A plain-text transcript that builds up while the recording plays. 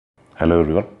Hello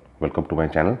everyone, welcome to my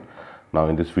channel. Now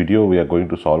in this video we are going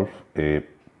to solve a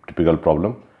typical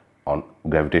problem on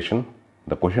gravitation.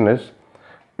 The question is,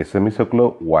 a semicircular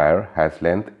wire has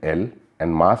length L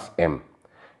and mass m.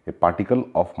 A particle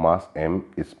of mass m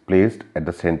is placed at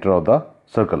the center of the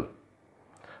circle.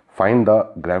 Find the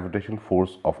gravitational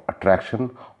force of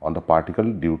attraction on the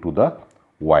particle due to the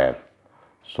wire.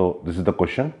 So this is the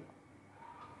question.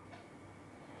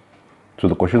 So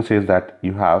the question says that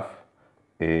you have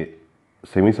a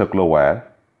semicircular wire,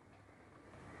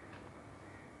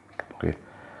 okay,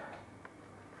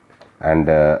 and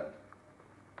at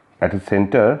its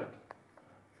center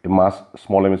a mass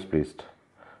small m is placed.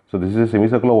 So this is a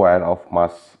semicircular wire of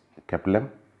mass capital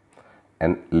M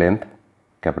and length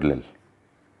capital L,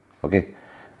 okay,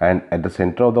 and at the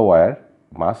center of the wire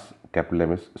mass capital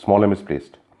M is small m is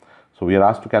placed. So we are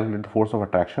asked to calculate the force of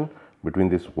attraction between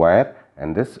this wire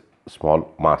and this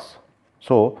small mass.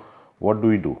 So what do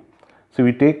we do? So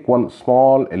we take one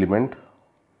small element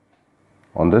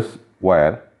on this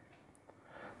wire.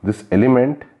 This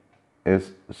element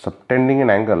is subtending an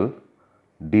angle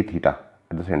d theta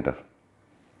at the center.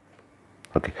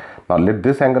 Okay. Now let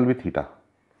this angle be theta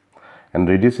and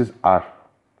radius is r.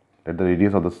 Let the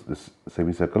radius of this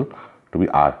semicircle to be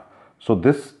r. So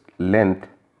this length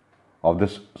of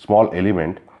this small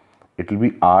element, it will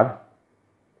be r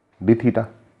d theta.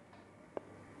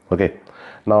 Okay.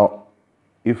 Now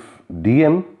if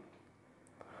dm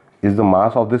is the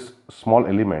mass of this small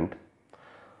element,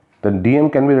 then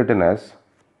dm can be written as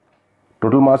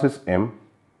total mass is m,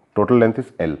 total length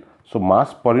is L. So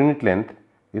mass per unit length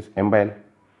is m by L,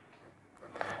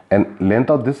 and length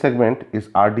of this segment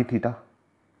is r d theta.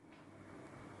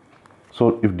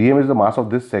 So if dm is the mass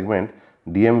of this segment,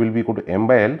 dm will be equal to m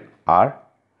by L r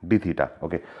d theta.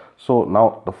 Okay. So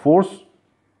now the force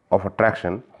of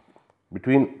attraction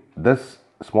between this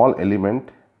small element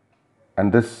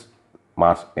and this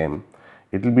mass m,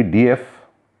 it will be df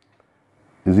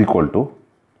is equal to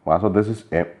mass of this is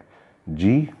m,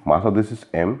 g, mass of this is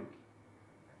m,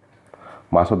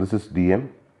 mass of this is dm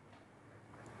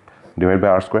divided by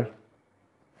r square.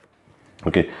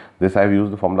 Okay, this I have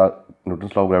used the formula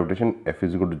Newton's law of gravitation. F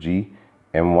is equal to g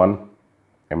m1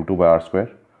 m2 by r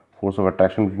square. Force of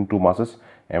attraction between two masses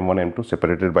m1 m2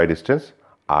 separated by distance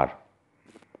r.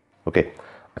 Okay.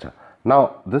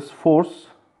 Now this force,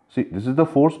 see, this is the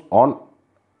force on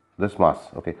this mass.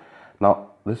 Okay.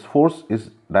 Now this force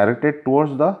is directed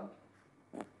towards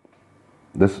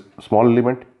this small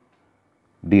element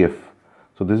df.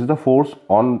 So this is the force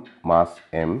on mass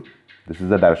m. This is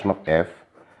the direction of f.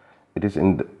 It is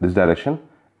in this direction.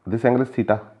 This angle is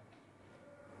theta.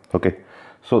 Okay.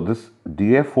 So this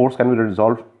df force can be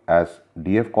resolved as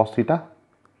df cos theta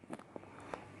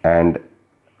and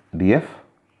df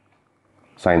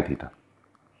sin theta,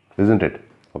 isn't it?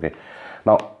 Okay.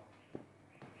 Now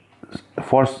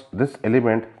for this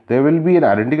element there will be an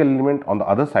identical element on the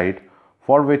other side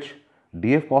for which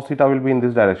df cos theta will be in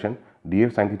this direction,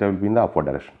 df sin theta will be in the upward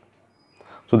direction.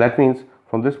 So that means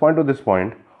from this point to this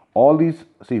point, all these,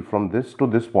 see, from this to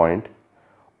this point,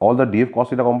 all the df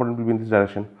cos theta component will be in this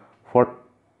direction.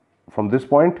 From this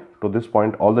point to this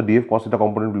point, all the df cos theta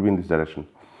component will be in this direction.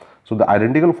 So the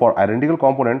for identical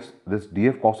components, this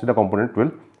df cos theta component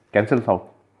will cancel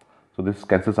out. So this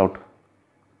cancels out.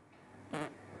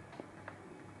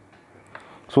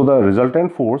 So the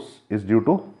resultant force is due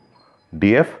to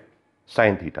df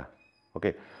sin theta.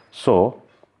 Okay. So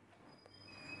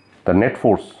the net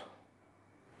force.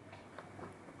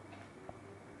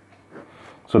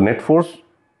 So net force,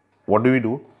 what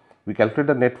do? We calculate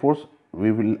the net force.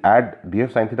 We will add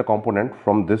df sin theta component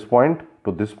from this point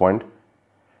to this point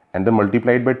and then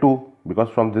multiply it by 2, because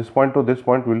from this point to this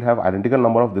point we will have identical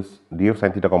number of this df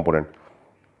sin theta component,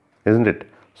 isn't it?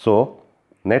 So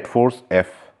net force F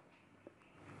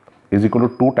is equal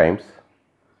to 2 times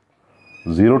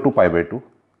 0 to pi by 2.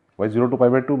 Why 0 to pi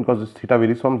by 2? Because this theta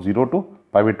varies from 0 to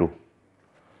pi by 2.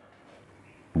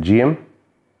 Gm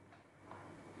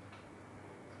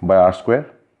by r square.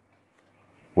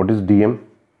 What is dm?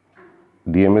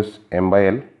 Dm is m by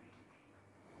L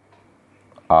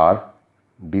r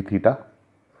d theta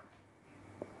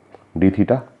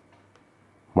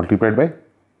multiplied by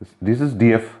this is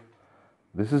df,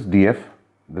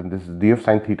 then this is df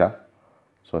sin theta.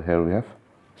 So here we have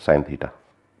sin theta.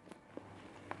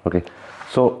 Okay.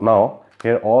 So now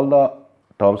here all the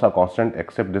terms are constant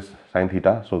except this sin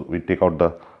theta. So we take out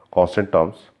the constant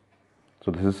terms. So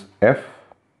this is f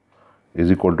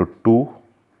is equal to 2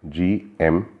 g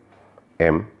m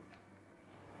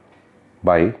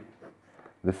by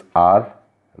this r,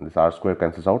 and this r square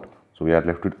cancels out. So we are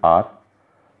left with r.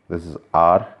 This is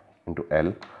r into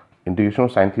L. integration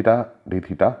of sin theta d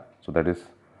theta, so that is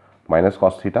minus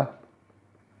cos theta,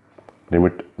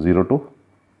 limit 0 to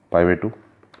pi by 2.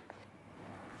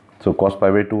 So cos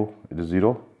pi by 2 it is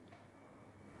 0,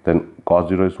 then cos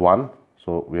 0 is 1,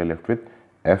 so we are left with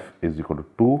f is equal to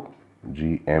 2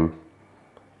 gm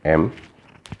m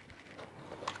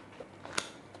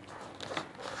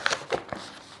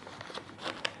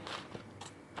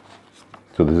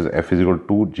so this is f is equal to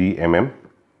 2 gmm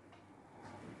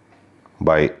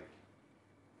by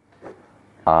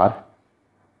r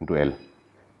into L.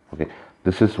 Okay,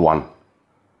 this is 1,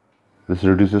 this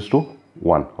reduces to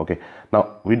 1. Okay,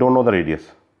 now we don't know the radius.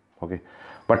 Okay,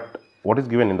 but what is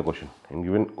given in the question? In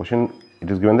given question it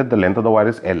is given that the length of the wire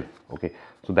is L. Okay,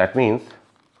 so that means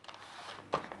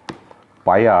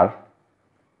pi r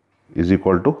is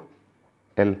equal to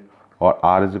L, or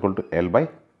r is equal to L by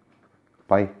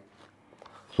pi.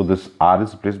 So this r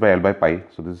is replaced by L by pi,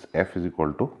 so this f is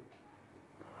equal to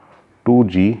 2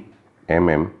 g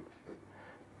mm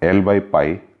L by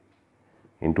pi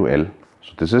into L.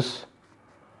 So this is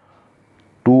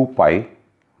 2 pi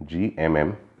g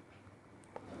mm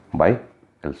by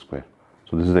L square.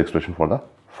 So this is the expression for the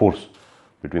force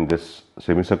between this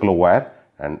semicircular wire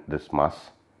and this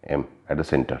mass m at the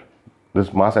center.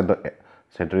 This mass at the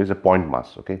center is a point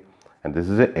mass, okay, and this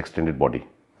is an extended body.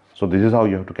 So this is how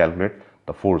you have to calculate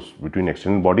the force between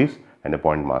extended bodies and a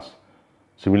point mass.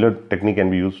 Similar technique can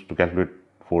be used to calculate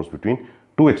force between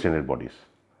two extended bodies.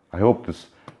 I hope this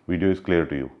video is clear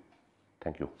to you.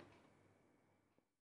 Thank you.